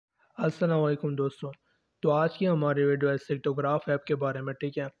अस्सलाम वालेकुम दोस्तों। तो आज की हमारी वीडियो है सेक्टोग्राफ ऐप के बारे में।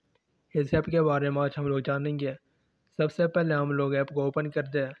 ठीक है, इस ऐप के बारे में आज हम लोग जानेंगे। सबसे पहले हम लोग ऐप को ओपन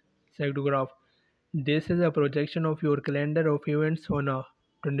करते हैं। सेक्टोग्राफ, this is a projection of your calendar of events on a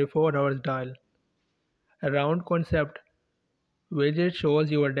 24 hours dial around concept which it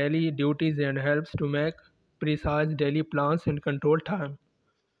shows your daily duties and helps to make precise daily plans and control time।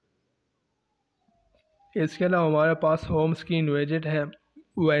 इसके अलावा हमारे पास home screen विजेट है,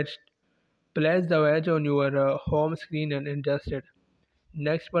 which place the wedge on your home screen and adjust it।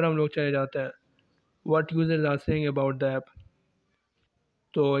 Next पर हम लोग चले जाते हैं। What users are saying about the app।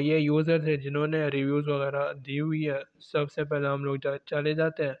 तो ये यूज़र्स हैं जिन्होंने रिव्यूज़ वगैरह दी हुई है। सबसे पहले हम लोग चले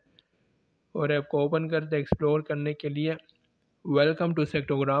जाते हैं और ऐप को ओपन करते हैं एक्सप्लोर करने के लिए। Welcome to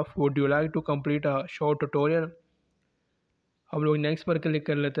सेक्टोग्राफ, would you like to complete a short tutorial. हम लोग नेक्स्ट पर क्लिक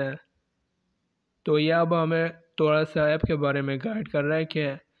कर लेते हैं। तो ये अब हमें थोड़ा सा ऐप के बारे में गाइड कर रहा है कि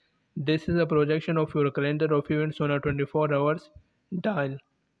this is a projection of your calendar of events on a 24 hours dial.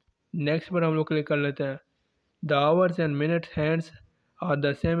 Next पर हम लोग क्लिक कर लेते हैं। The hours and minutes hands are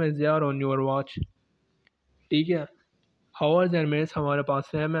the same as they are on your watch. ठीक है, आवर्स एंड मिनट्स हमारे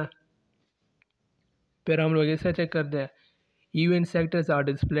पास same है। फिर हम लोग इसे चेक करते हैं। Event sectors are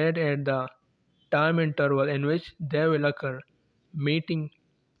displayed at the time interval in which they will occur. Meeting,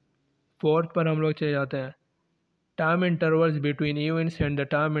 fourth पर हम लोग चले जाते हैं। Time intervals between events and the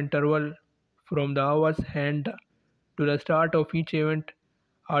time interval from the hours hand to the start of each event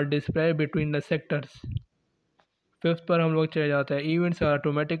are displayed between the sectors। Fifth पर हम लोग चले जाते हैं। Events are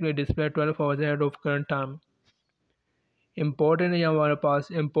automatically display 12 hours ahead of current time। Important है हमारे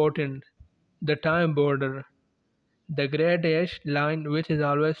पास important the time border, the grey dash line which is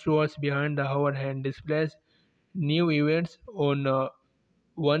always towards behind the hour hand displays new events on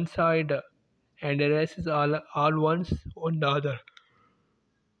one side and erases all ones on the other।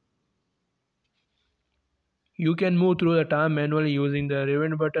 You can move through the time manually using the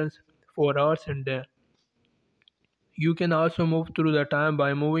event buttons for hours and day। You can also move through the time by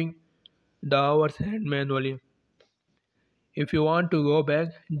moving the hours hand manually। If you want to go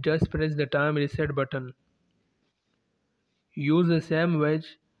back, just press the time reset button। Use the same wedge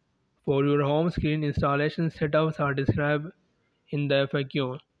for your home screen। Installation setups are described in the FAQ।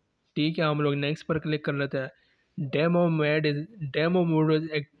 ठीक है, हम लोग next पर click कर लेते हैं। Demo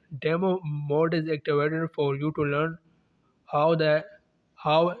mode is activated for you to learn how the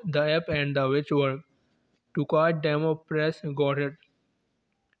app and the which work। To quit demo, press got it।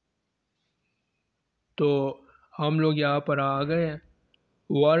 तो हम लोग यहाँ पर आ गए हैं।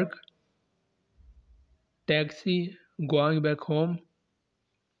 Work, taxi, going back home,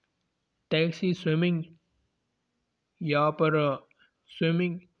 taxi, swimming, यहाँ पर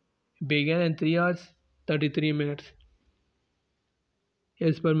swimming began in 3 hours 33 minutes।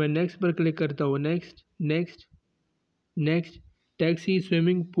 इस पर मैं नेक्स्ट पर क्लिक करता हूँ। Next next next, taxi,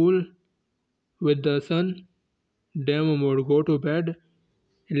 swimming pool with the sun, demo mode, go to bed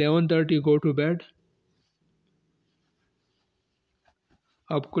 11:30, go to bed.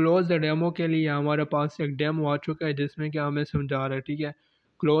 अब close the demo के लिए हमारे पास एक डेमो आ चुका है जिसमें कि हमें समझा रहा है। ठीक है,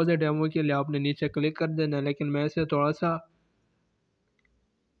 क्लोज द डेमो के लिए आपने नीचे क्लिक कर देना है, लेकिन मैं इसे थोड़ा सा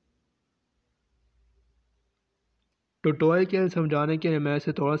ट्यूटोरियल के समझाने के लिए मैं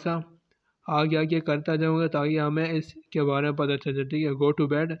इसे थोड़ा सा आगे आगे करता जाऊंगा ताकि हमें इसके बारे में पता चल जाए। ठीक है, गो टू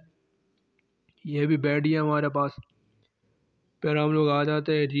बेड, ये भी बेड ही है हमारे पास। फिर हम लोग आ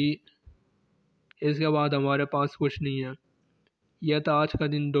जाते हैं जी। इसके बाद हमारे पास कुछ नहीं है। यह था आज का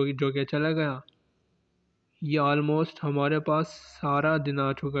दिन जो कि चला गया। ये ऑलमोस्ट हमारे पास सारा दिन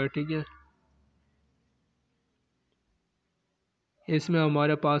आ चुका है। ठीक है, इसमें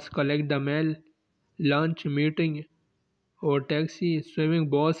हमारे पास collect the mail, lunch, meeting और टैक्सी, स्विमिंग,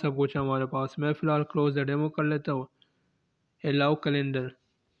 बहुत सब कुछ है हमारे पास। मैं फ़िलहाल क्लोज द डेमो कर लेता हूँ। अलाउ कैलेंडर,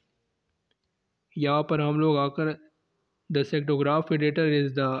 यहाँ पर हम लोग आकर the सेक्टोग्राफ editor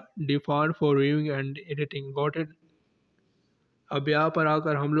is the default for viewing and editing, got it. अब यहाँ पर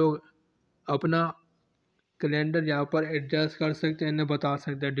आकर हम लोग अपना कैलेंडर यहाँ पर एडजस्ट कर सकते हैं, इन्हें बता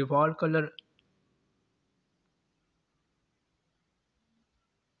सकते हैं। डिफ़ॉल्ट कलर,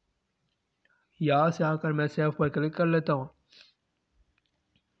 यहाँ से आकर मैं सेव पर क्लिक कर लेता हूँ।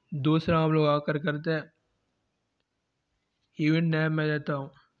 दूसरा हम लोग आकर करते हैं इवेंट नेम में देता हूँ,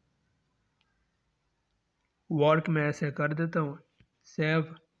 वर्क में ऐसे कर देता हूँ,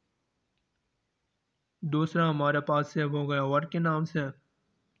 सेव। दूसरा हमारे पास सेव हो गया वर्क के नाम से।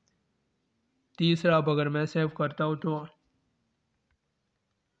 तीसरा अब अगर मैं सेव करता हूँ तो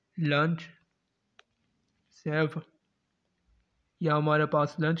लंच, सेव, या हमारे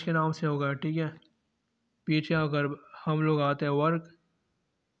पास लंच के नाम से होगा। ठीक है, पीछे अगर हम लोग आते हैं वर्क,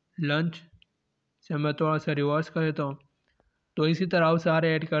 लंच से मैं थोड़ा सा रिवर्स कर देता हूँ। तो इसी तरह आप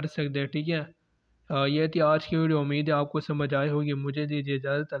सारे ऐड कर सकते हैं, ठीक है। ये थी आज की वीडियो, उम्मीद है आपको समझ आई होगी। मुझे दीजिए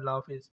इजाज़त, अल्लाह हाफिज़।